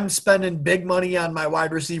him. If I'm spending big money on my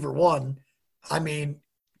wide receiver one, I mean,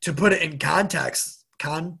 to put it in context,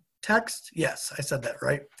 yes, I said that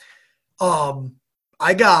right.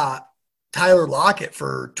 I got Tyler Lockett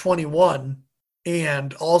for 21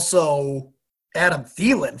 and also Adam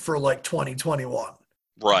Thielen for like 2021.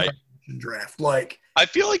 Right. Draft. Like, I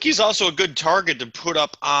feel like he's also a good target to put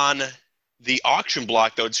up on the auction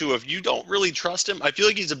block, though, too. If you don't really trust him, I feel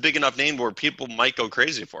like he's a big enough name where people might go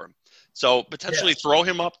crazy for him. So potentially throw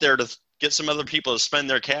him up there to get some other people to spend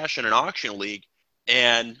their cash in an auction league,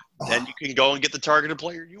 and then you can go and get the targeted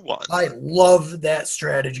player you want. I love that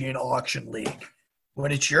strategy in auction league.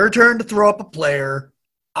 When it's your turn to throw up a player,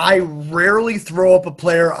 I rarely throw up a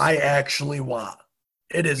player I actually want.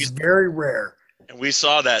 It is very rare. And we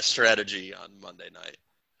saw that strategy on Monday night.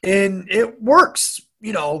 And it works,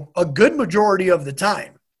 a good majority of the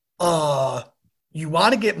time. You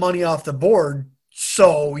want to get money off the board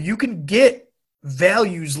so you can get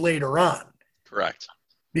values later on. Correct.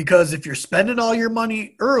 Because if you're spending all your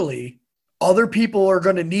money early, other people are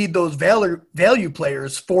going to need those value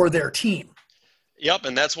players for their team. Yep,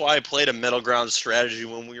 and that's why I played a middle ground strategy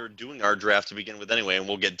when we were doing our draft to begin with anyway, and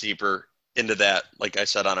we'll get deeper into that, like I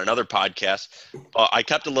said, on another podcast. I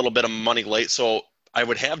kept a little bit of money late, so I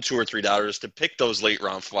would have $2 or $3 to pick those late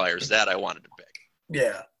round flyers that I wanted to pick.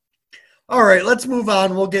 Yeah. All right, let's move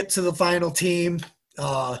on. We'll get to the final team,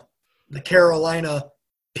 the Carolina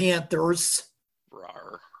Panthers.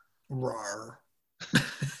 Rawr.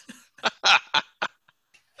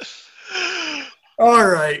 All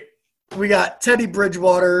right. We got Teddy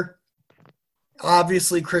Bridgewater,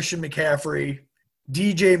 obviously Christian McCaffrey,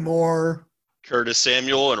 DJ Moore, Curtis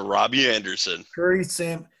Samuel, and Robbie Anderson.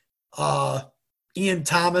 Ian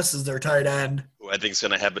Thomas is their tight end. Who I think is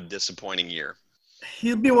going to have a disappointing year.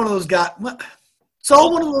 He'll be one of those guys. It's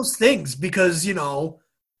all one of those things because,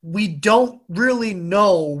 we don't really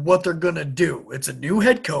know what they're going to do. It's a new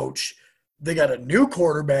head coach. They got a new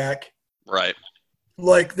quarterback. Right.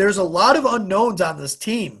 Like, there's a lot of unknowns on this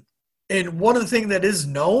team. And one of the things that is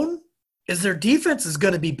known is their defense is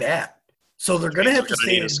going to be bad. So they're going to have to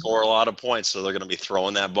need to score a lot of points, so they're going to be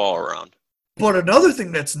throwing that ball around. But another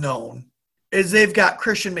thing that's known is they've got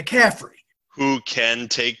Christian McCaffrey. Who can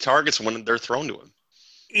take targets when they're thrown to him.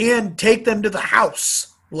 And take them to the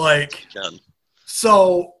house.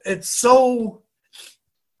 So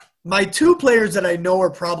my two players that I know are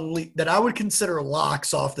probably – that I would consider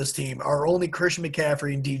locks off this team are only Christian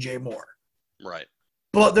McCaffrey and DJ Moore. Right.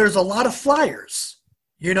 But there's a lot of flyers,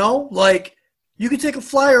 Like, you could take a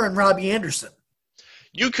flyer on Robbie Anderson.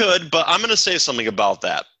 You could, but I'm going to say something about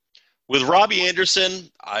that. With Robbie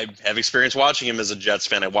Anderson, I have experience watching him as a Jets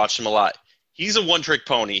fan. I watched him a lot. He's a one-trick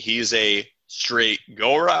pony. He's a straight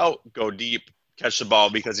go route, go deep, catch the ball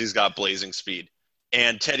because he's got blazing speed.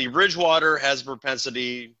 And Teddy Bridgewater has a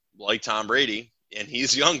propensity, like Tom Brady, and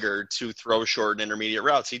he's younger, to throw short and intermediate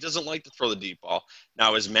routes. He doesn't like to throw the deep ball.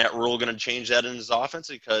 Now, is Matt Rule going to change that in his offense?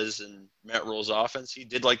 Because in Matt Rule's offense, he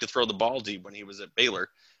did like to throw the ball deep when he was at Baylor,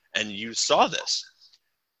 and you saw this.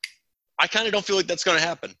 I kind of don't feel like that's going to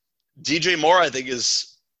happen. DJ Moore, I think,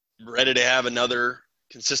 is ready to have another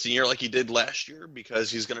consistent year like he did last year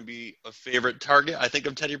because he's going to be a favorite target, I think,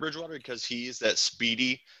 of Teddy Bridgewater because he's that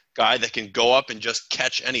speedy guy that can go up and just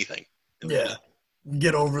catch anything. Yeah.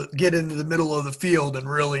 Get into the middle of the field and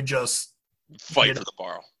really just fight for the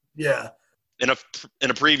ball. Yeah. In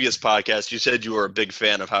a previous podcast, you said you were a big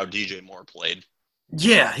fan of how DJ Moore played.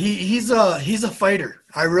 Yeah, he's a fighter.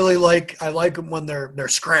 I like them when they're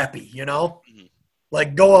scrappy, Mm-hmm.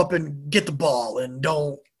 Like go up and get the ball and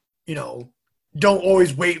don't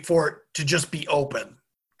always wait for it to just be open.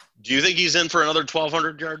 Do you think he's in for another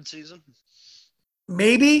 1,200-yard season?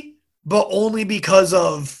 Maybe, but only because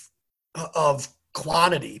of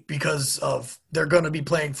quantity, because of they're going to be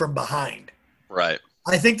playing from behind. Right.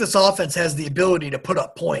 I think this offense has the ability to put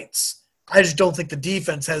up points. I just don't think the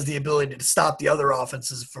defense has the ability to stop the other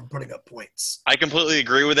offenses from putting up points. I completely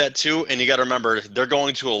agree with that too. And you got to remember, they're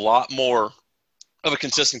going to a lot more of a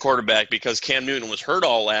consistent quarterback because Cam Newton was hurt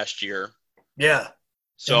all last year. Yeah.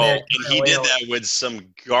 So and he did that with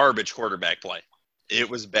some garbage quarterback play. It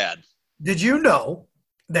was bad. Did you know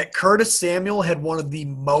that Curtis Samuel had one of the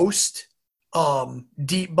most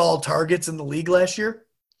deep ball targets in the league last year?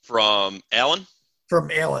 From Allen?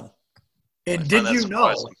 From Allen. And did you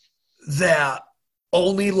know that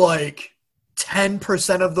only like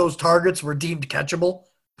 10% of those targets were deemed catchable?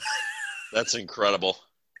 That's incredible.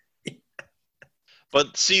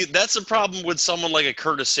 But see, that's the problem with someone like a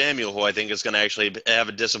Curtis Samuel, who I think is going to actually have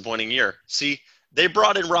a disappointing year. See, they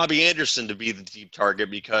brought in Robbie Anderson to be the deep target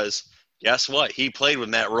because guess what? He played with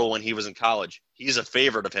Matt Rule when he was in college. He's a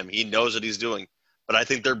favorite of him. He knows what he's doing. But I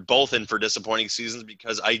think they're both in for disappointing seasons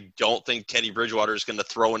because I don't think Teddy Bridgewater is going to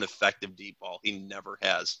throw an effective deep ball. He never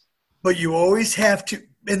has. But you always have to,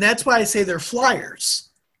 and that's why I say they're flyers.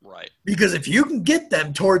 Right. Because if you can get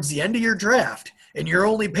them towards the end of your draft and you're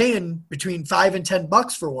only paying between $5 and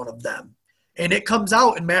 $10 for one of them, and it comes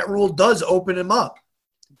out and Matt Rule does open him up.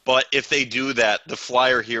 But if they do that, the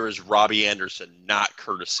flyer here is Robbie Anderson, not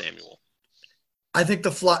Curtis Samuel. I think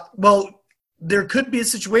there could be a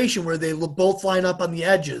situation where they both line up on the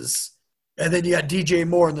edges, and then you got DJ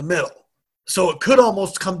Moore in the middle. So it could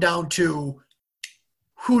almost come down to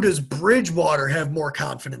who does Bridgewater have more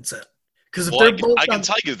confidence in? Because if they're both, I can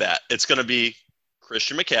tell you that it's going to be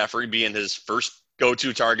Christian McCaffrey being his first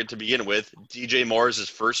go-to target to begin with. DJ Moore is his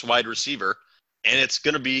first wide receiver, and it's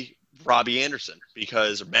going to be Robbie Anderson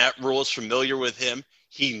because Matt Rule is familiar with him.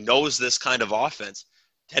 He knows this kind of offense.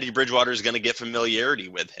 Teddy Bridgewater is going to get familiarity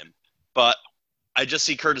with him. But I just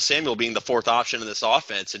see Curtis Samuel being the fourth option in this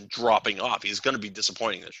offense and dropping off. He's going to be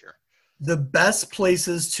disappointing this year. The best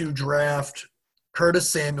places to draft Curtis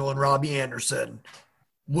Samuel and Robbie Anderson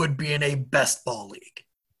would be in a best ball league.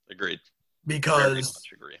 Agreed. Because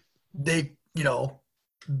they,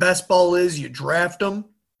 best ball is you draft them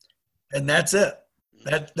and that's it.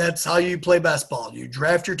 That's how you play best ball. You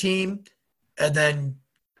draft your team and then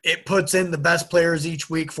it puts in the best players each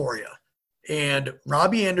week for you. And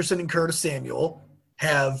Robbie Anderson and Curtis Samuel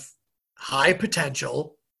have high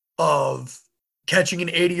potential of catching an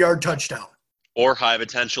 80-yard touchdown. Or high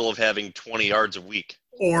potential of having 20 yards a week.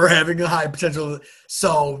 Or having a high potential.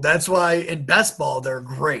 So that's why in best ball, they're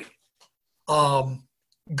great. Go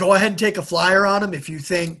ahead and take a flyer on them if you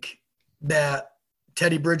think that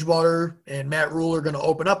Teddy Bridgewater and Matt Rule are going to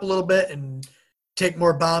open up a little bit and take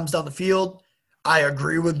more bombs down the field. I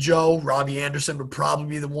agree with Joe. Robbie Anderson would probably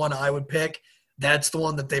be the one I would pick. That's the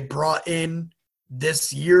one that they brought in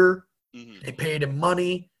this year. Mm-hmm. They paid him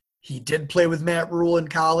money. He did play with Matt Rule in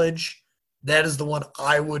college. That is the one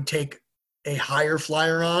I would take a higher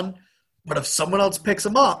flyer on. But if someone else picks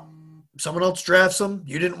him up, someone else drafts him,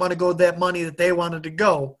 you didn't want to go with that money that they wanted to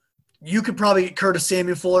go, you could probably get Curtis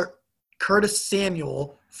Samuel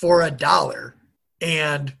for $1.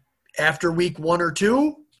 And after week 1 or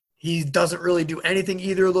 2, he doesn't really do anything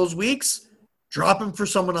either of those weeks, drop him for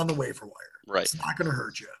someone on the waiver wire. Right. It's not going to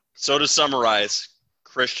hurt you. So to summarize,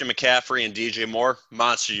 Christian McCaffrey and DJ Moore,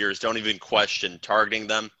 monster years. Don't even question targeting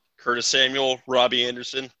them. Curtis Samuel, Robbie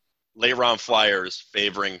Anderson, late round flyers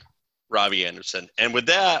favoring Robbie Anderson. And with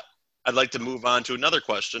that, I'd like to move on to another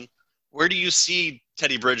question. Where do you see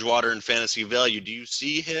Teddy Bridgewater in fantasy value? Do you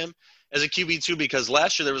see him as a QB2? Because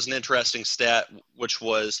last year there was an interesting stat, which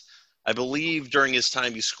was, I believe during his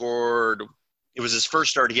time he scored, it was his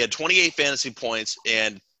first start, he had 28 fantasy points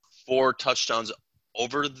and 4 touchdowns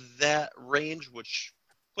over that range, which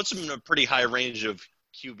puts him in a pretty high range of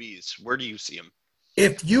QBs. Where do you see him?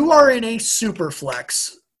 If you are in a super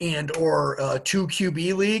flex and or a 2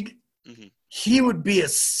 QB league, mm-hmm. he would be a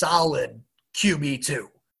solid QB2.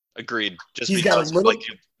 Agreed. Just he's because got like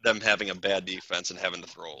them having a bad defense and having to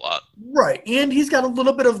throw a lot. Right. And he's got a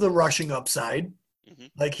little bit of the rushing upside. Mm-hmm.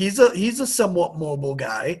 Like he's a somewhat mobile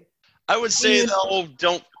guy. I would say though,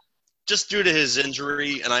 don't just due to his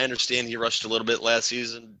injury, and I understand he rushed a little bit last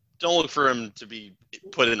season, don't look for him to be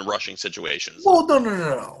put in rushing situations. Well,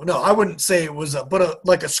 no. I wouldn't say it was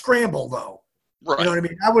like a scramble though. Right. You know what I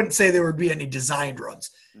mean? I wouldn't say there would be any designed runs.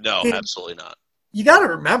 No, and absolutely not. You got to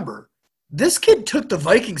remember, this kid took the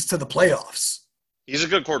Vikings to the playoffs. He's a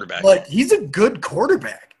good quarterback. Like, he's a good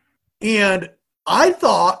quarterback. And I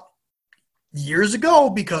thought years ago,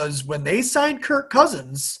 because when they signed Kirk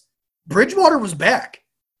Cousins, Bridgewater was back.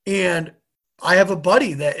 And I have a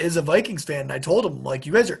buddy that is a Vikings fan, and I told him, like,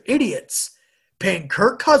 you guys are idiots paying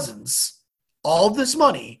Kirk Cousins all this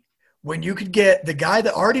money when you could get the guy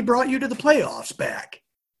that already brought you to the playoffs back,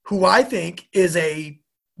 who I think is a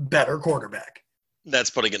better quarterback. That's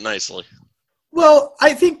putting it nicely. Well,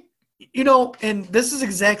 I think, and this is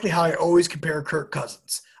exactly how I always compare Kirk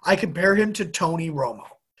Cousins. I compare him to Tony Romo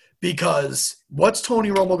because what's Tony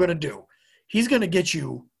Romo going to do? He's going to get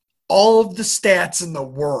you all of the stats in the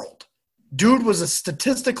world. Dude was a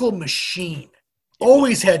statistical machine.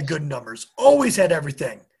 Always had good numbers. Always had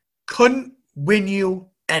everything. Couldn't win you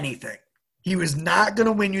anything. He was not going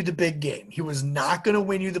to win you the big game. He was not going to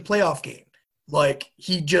win you the playoff game. Like,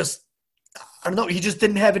 he just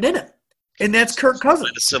didn't have it in him. And that's Kirk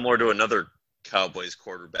Cousins. It's similar to another Cowboys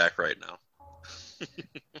quarterback right now.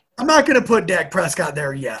 I'm not going to put Dak Prescott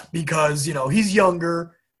there yet because, he's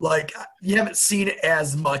younger. Like, you haven't seen it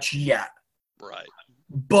as much yet. Right.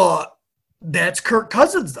 But that's Kirk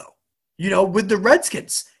Cousins, though. With the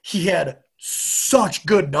Redskins, he had such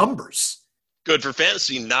good numbers. Good for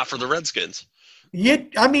fantasy, not for the Redskins.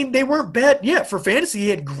 They weren't bad. Yeah, for fantasy, he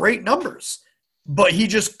had great numbers. But he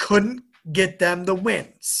just couldn't get them the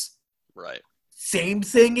wins. Right. Same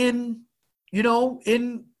thing in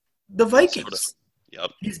the Vikings.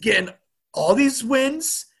 Yep. He's getting all these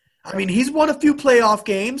wins. He's won a few playoff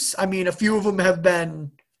games. A few of them have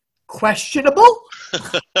been questionable.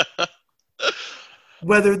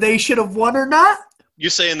 Whether they should have won or not. You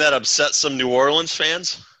saying that upset some New Orleans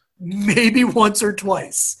fans? Maybe once or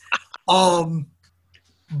twice.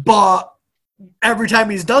 But every time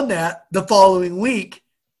he's done that, the following week,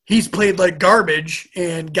 he's played like garbage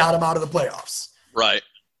and got him out of the playoffs. Right.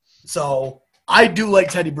 So I do like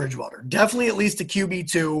Teddy Bridgewater. Definitely at least a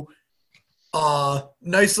QB2.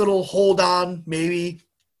 Nice little hold on maybe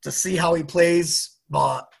to see how he plays.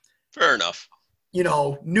 But fair enough.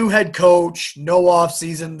 New head coach, no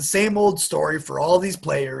offseason, the same old story for all these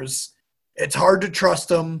players. It's hard to trust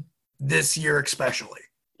them this year especially.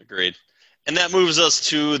 Agreed. And that moves us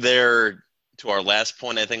to our last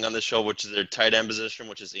point, I think, on the show, which is their tight end position,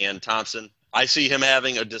 which is Ian Thompson. I see him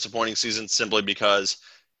having a disappointing season simply because,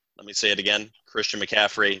 let me say it again, Christian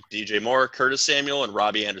McCaffrey, DJ Moore, Curtis Samuel, and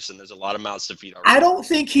Robbie Anderson. There's a lot of mouths to feed already. I don't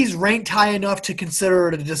think he's ranked high enough to consider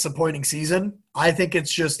it a disappointing season. I think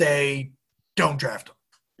it's just don't draft him.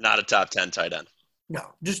 Not a top 10 tight end. No,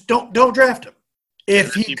 just don't draft him.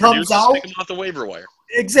 If he comes produces, out, pick him off the waiver wire.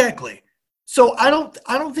 Exactly. So I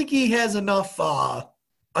don't think he has enough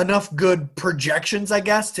good projections, I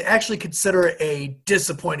guess, to actually consider it a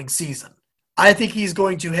disappointing season. I think he's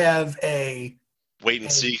going to have a wait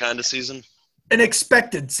and see kind of season. An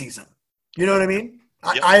expected season. You know what I mean?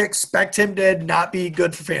 Yep. I expect him to not be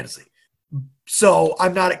good for fantasy. So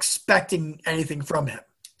I'm not expecting anything from him.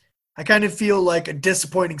 I kind of feel like a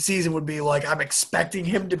disappointing season would be like I'm expecting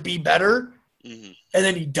him to be better, and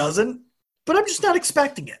then he doesn't. But I'm just not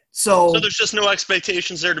expecting it. So there's just no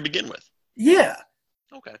expectations there to begin with. Yeah.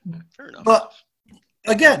 Okay, fair enough. But,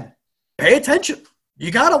 again, pay attention. You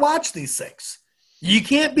got to watch these things. You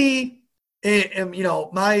can't be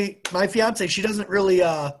my fiance, she doesn't really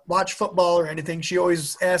watch football or anything. She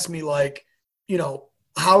always asks me, like,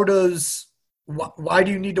 why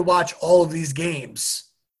do you need to watch all of these games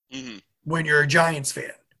when you're a Giants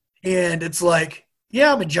fan? And it's like,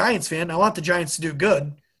 yeah, I'm a Giants fan. I want the Giants to do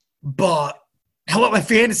good, but I want my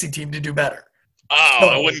fantasy team to do better. Oh, so,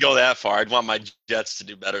 I wouldn't go that far. I'd want my Jets to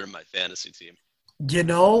do better than my fantasy team.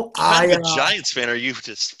 I'm a Giants fan. Are you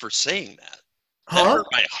just for saying that? That hurt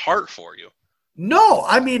my heart for you. No,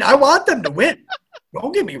 I want them to win.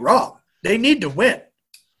 Don't get me wrong. They need to win.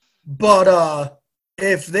 But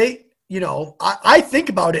if they, I think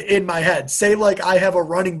about it in my head. Say, like, I have a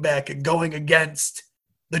running back going against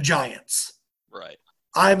the Giants. Right.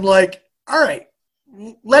 I'm like, all right,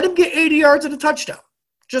 let him get 80 yards and a touchdown.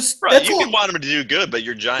 Just right. You can want him to do good, but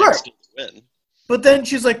your Giants need to win. But then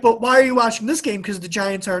she's like, but why are you watching this game? Because the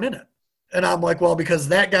Giants aren't in it. And I'm like, well, because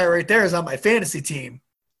that guy right there is on my fantasy team,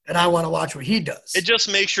 and I want to watch what he does. It just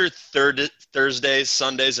makes your Thursdays,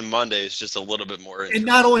 Sundays, and Mondays just a little bit more interesting. And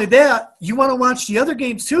not only that, you want to watch the other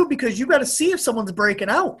games too, because you got to see if someone's breaking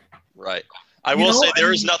out. Right. I will say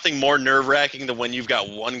there is nothing more nerve-wracking than when you've got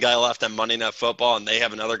one guy left on Monday Night Football and they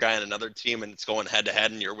have another guy on another team and it's going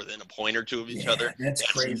head-to-head and you're within a point or two of each other. That's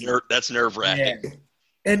crazy. That's nerve-wracking. Yeah.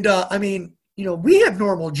 And, we have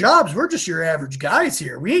normal jobs. We're just your average guys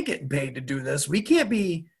here. We ain't getting paid to do this. We can't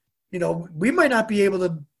be, we might not be able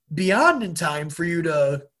to be on in time for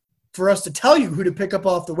us to tell you who to pick up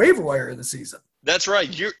off the waiver wire in the season. That's right.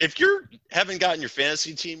 If you haven't gotten your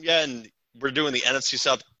fantasy team yet and we're doing the NFC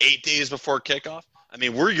South 8 days before kickoff,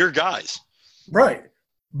 we're your guys. Right.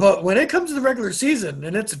 But when it comes to the regular season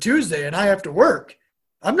and it's a Tuesday and I have to work,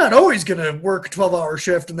 I'm not always going to work a 12-hour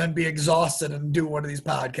shift and then be exhausted and do one of these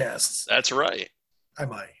podcasts. That's right. I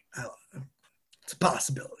might. I don't know. It's a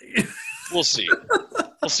possibility. We'll see.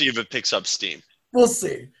 We'll see if it picks up steam. We'll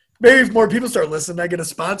see. Maybe if more people start listening, I get a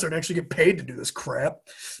sponsor and actually get paid to do this crap.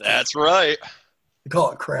 That's right. I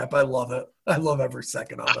call it crap. I love it. I love every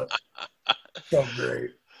second of it. So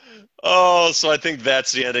great. Oh, so I think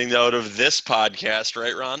that's the ending note of this podcast,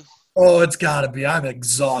 right, Ron? Oh, it's got to be. I'm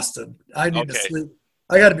exhausted. I need to sleep.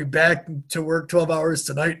 I got to be back to work 12 hours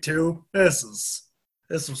tonight, too. This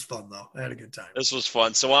was fun, though. I had a good time. This was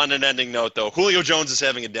fun. So on an ending note, though, Julio Jones is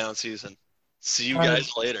having a down season. See you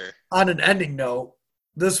guys later. On an ending note,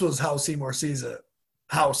 this was how Seymour sees it.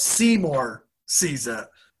 How Seymour sees it.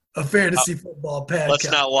 A fantasy football podcast.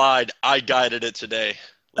 Let's not lie. I guided it today.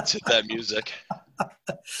 Let's hit that music.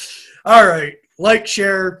 All right. Like,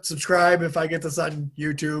 share, subscribe if I get this on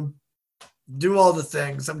YouTube. Do all the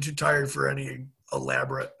things. I'm too tired for any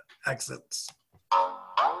elaborate exits.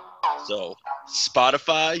 So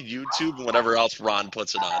Spotify, YouTube, and whatever else Ron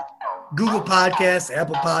puts it on. Google Podcasts,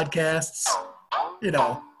 Apple Podcasts,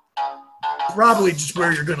 probably just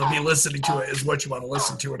where you're going to be listening to it is what you want to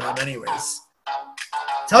listen to it on anyways.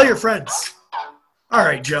 Tell your friends. All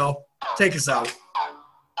right, Joe, take us out.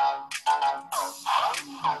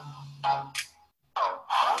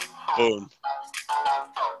 Boom.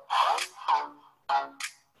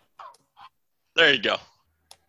 There you go.